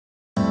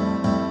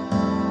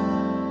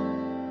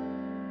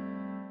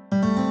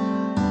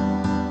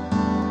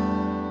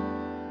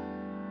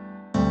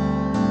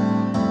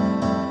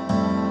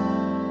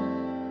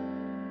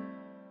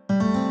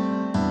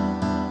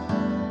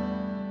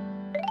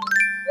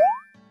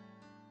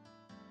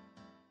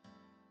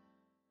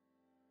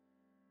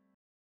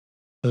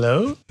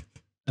Hello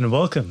and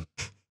welcome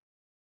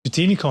to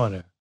Tinie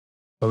Corner,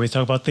 where we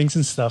talk about things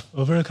and stuff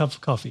over a cup of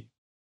coffee.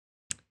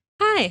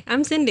 Hi,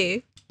 I'm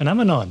Cindy. And I'm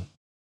Anon.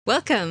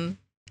 Welcome.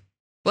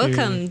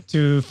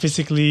 To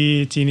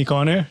physically Tinie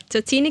Corner.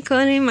 To Tinie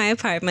Corner in my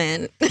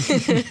apartment.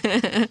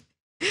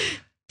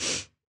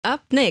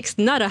 Up next,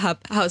 not a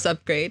house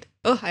upgrade.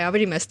 Oh, I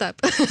already messed up.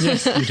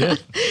 Yes, you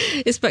did.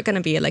 It's going to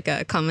be like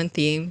a common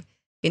theme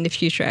in the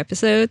future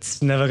episodes.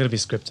 It's never going to be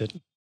scripted.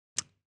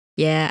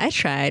 Yeah, I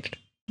tried,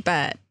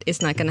 but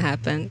it's not going to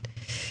happen.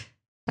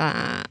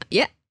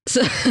 Yeah.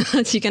 So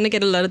you're going to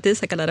get a lot of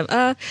this, like a lot of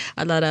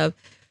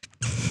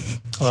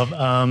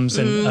ums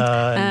and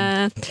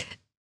a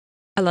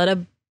lot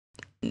of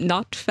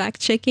not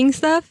fact-checking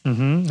stuff.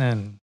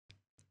 And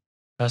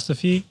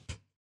catastrophe,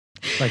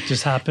 like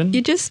just happened.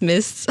 You just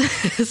missed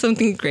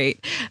something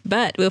great,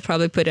 but we'll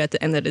probably put it at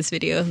the end of this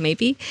video,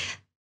 maybe.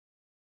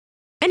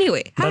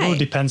 Anyway, hi. That all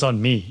depends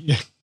on me.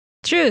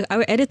 True,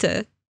 our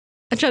editor.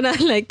 I'm trying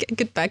to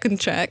get back on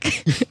track.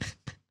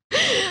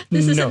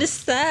 This is a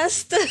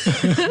disaster.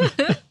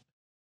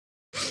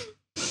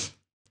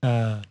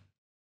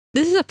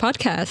 This is a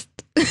podcast.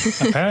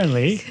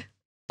 Apparently.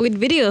 With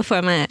video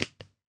format.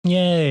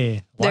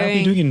 Yay. Why are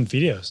we doing it in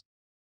videos?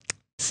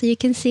 So you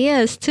can see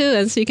us too,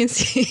 and so you can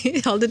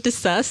see all the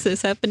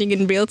disasters happening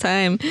in real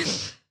time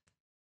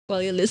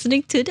while you're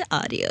listening to the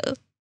audio.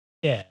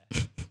 Yeah.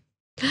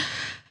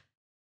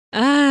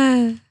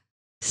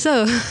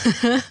 So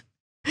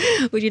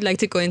would you like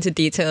to go into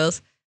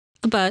details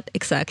about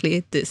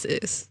exactly this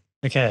is?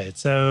 Okay,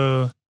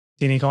 so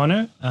Tinie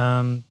Corner,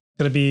 gonna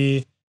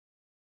be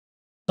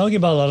talking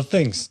about a lot of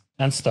things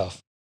and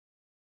stuff,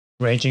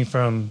 ranging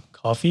from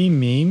coffee,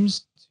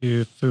 memes,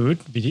 to food,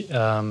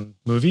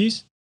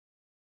 movies,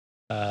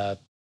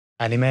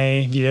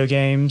 anime, video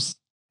games,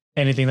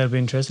 anything that we're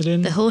interested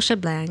in. The whole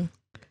shebang.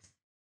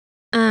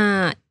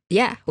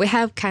 Yeah, we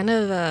have kind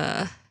of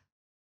a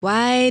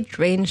wide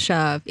range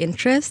of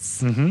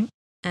interests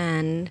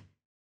and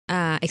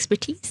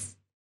expertise.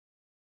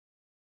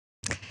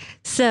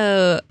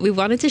 So we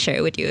wanted to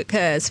share with you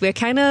because we're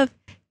kind of,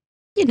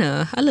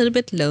 a little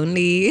bit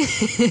lonely.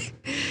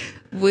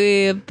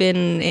 We've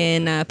been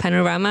in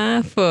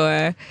Panorama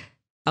for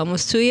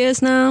almost 2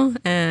 years now,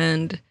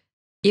 and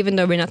even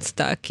though we're not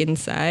stuck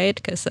inside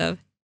because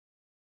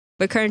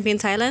we're currently in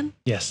Thailand.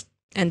 Yes.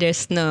 And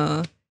there's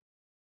no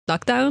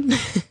lockdown.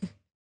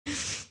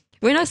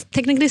 We're not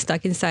technically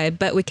stuck inside,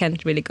 but we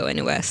can't really go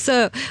anywhere.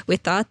 So we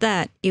thought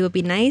that it would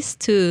be nice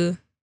to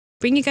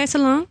bring you guys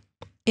along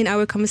in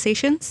our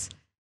conversations.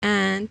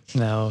 And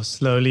now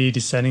slowly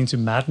descending to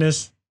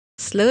madness.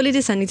 Slowly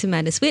descending to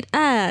madness with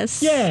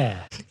us.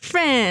 Yeah.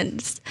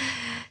 Friends.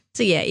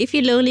 So yeah, if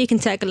you're lonely, you can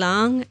tag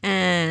along.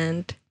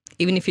 And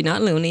even if you're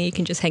not lonely, you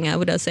can just hang out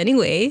with us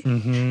anyway.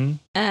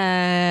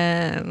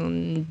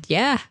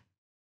 Yeah.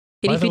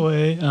 By the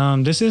way,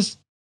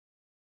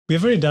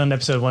 we've already done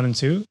episode 1 and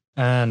 2.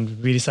 And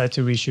we decided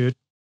to reshoot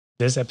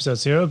this episode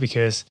 0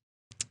 because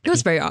it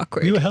was very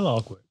awkward. We were hella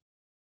awkward.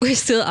 We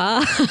still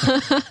are.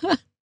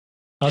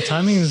 Our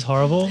timing is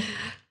horrible.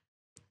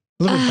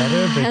 A little bit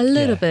better, but a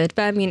little bit.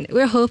 But I mean,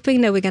 we're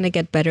hoping that we're gonna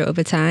get better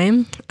over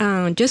time.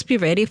 Just be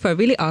ready for a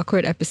really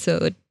awkward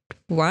episode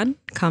 1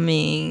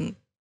 coming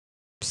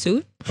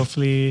soon.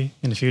 Hopefully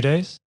in a few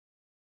days.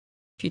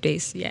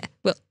 Yeah.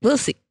 Well, we'll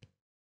see.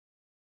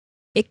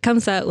 It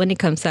comes out when it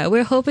comes out.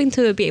 We're hoping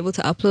to be able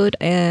to upload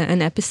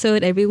an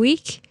episode every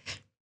week.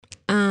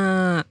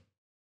 Now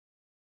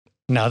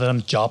that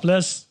I'm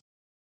jobless.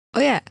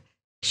 Oh yeah.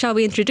 Shall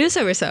we introduce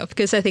ourselves?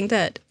 Because I think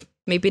that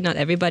maybe not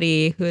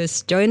everybody who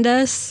has joined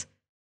us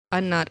are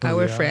not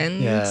our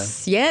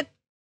friends yet.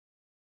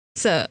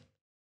 So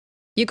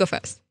you go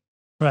first.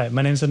 Right.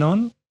 My name's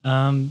Anon.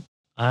 I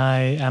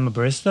am a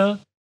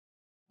barista.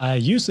 I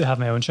used to have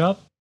my own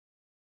shop.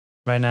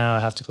 Right now I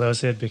have to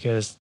close it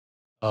because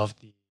of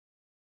the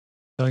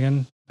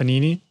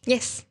Panini?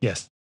 Yes.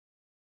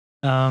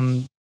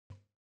 Due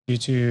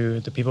to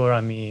the people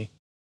around me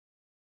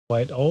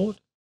quite old,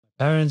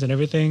 my parents and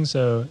everything,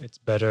 so it's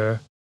better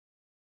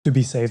to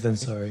be safe than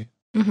sorry.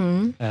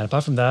 And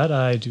apart from that,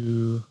 I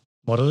do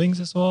modelings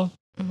as well.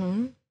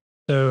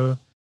 So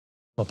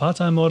I'm a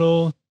part-time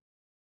model,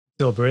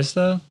 still a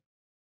barista,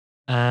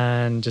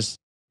 and just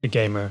a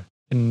gamer,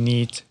 a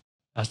NEET,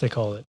 as they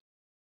call it.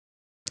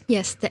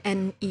 Yes, the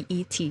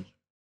NEET.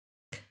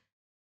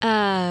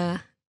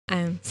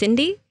 I'm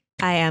Cindy.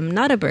 I am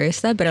not a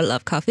barista, but I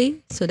love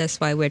coffee. So that's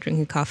why we're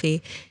drinking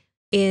coffee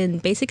in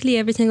basically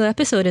every single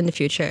episode in the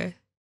future,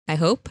 I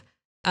hope.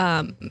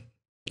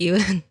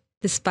 Even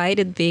despite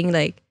it being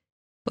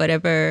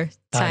whatever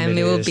time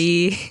it will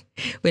be,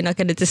 we're not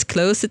going to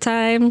disclose the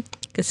time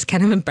because it's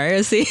kind of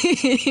embarrassing.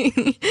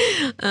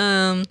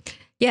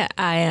 Yeah,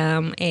 I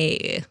am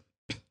a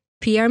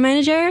PR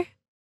manager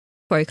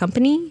for a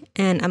company,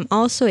 and I'm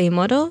also a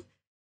model.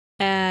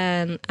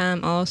 And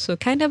I'm also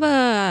kind of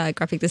a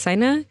graphic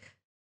designer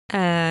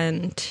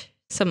and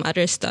some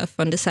other stuff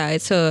on the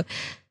side. So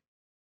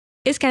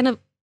it's kind of,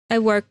 I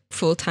work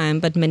full time,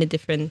 but many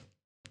different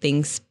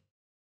things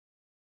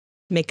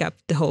make up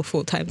the whole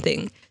full-time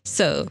thing.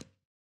 So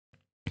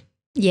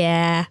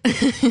Yeah.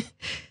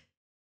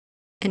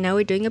 And now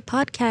we're doing a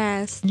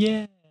podcast.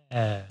 Yeah.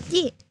 Yeah.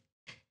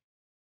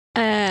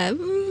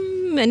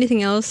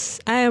 Anything else?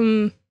 I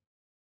am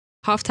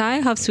half Thai,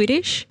 half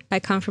Swedish. I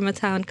come from a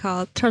town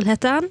called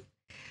Trollhättan.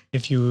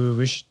 If you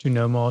wish to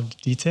know more of the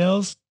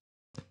details,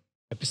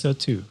 episode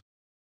 2.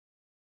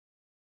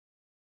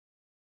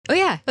 Oh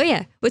yeah.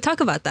 We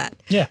talk about that.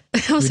 Yeah.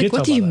 I was like,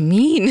 what do you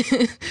mean?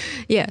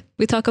 Yeah,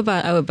 we talk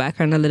about our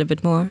background a little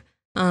bit more.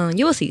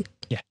 You will see.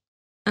 Yeah.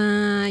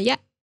 Yeah.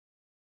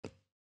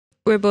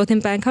 We're both in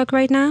Bangkok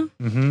right now.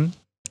 Mm-hmm.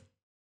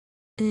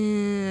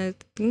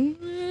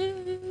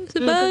 That's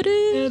about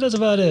it. Yeah, that's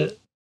about it.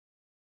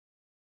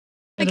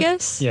 I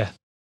guess. Yeah.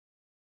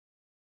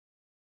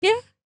 Yeah.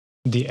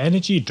 The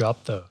energy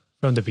dropped though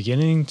from the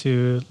beginning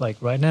to like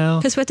right now.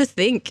 Because we have to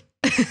think.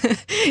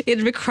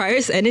 It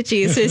requires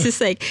energy. So it's just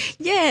like,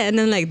 yeah. And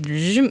then like,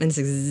 and it's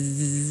like,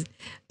 zzz.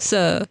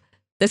 So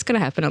that's going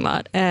to happen a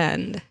lot.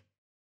 And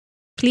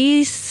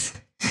please,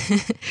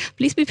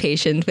 please be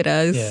patient with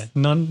us. Yeah.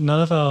 None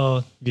of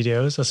our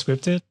videos are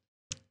scripted.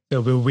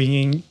 So we're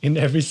winging in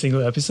every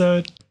single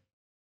episode.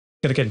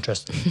 It's going to get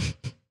interesting.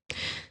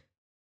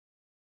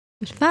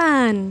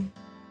 Fun.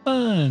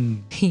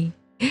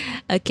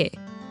 Okay.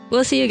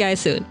 We'll see you guys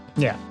soon.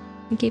 Yeah.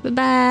 Okay,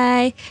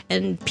 bye-bye.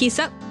 And peace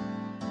out.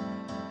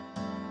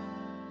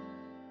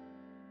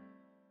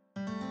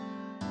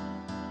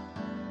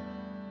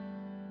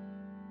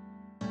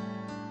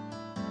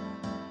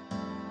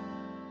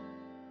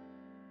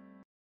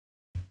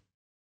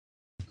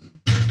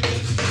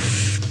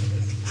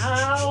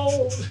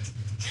 Ow!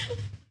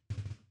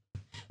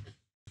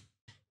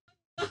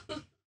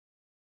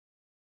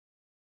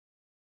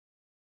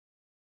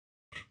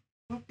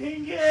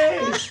 Pinky!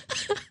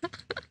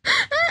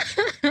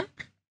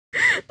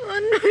 Oh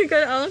no, we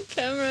got on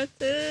camera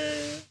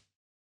too.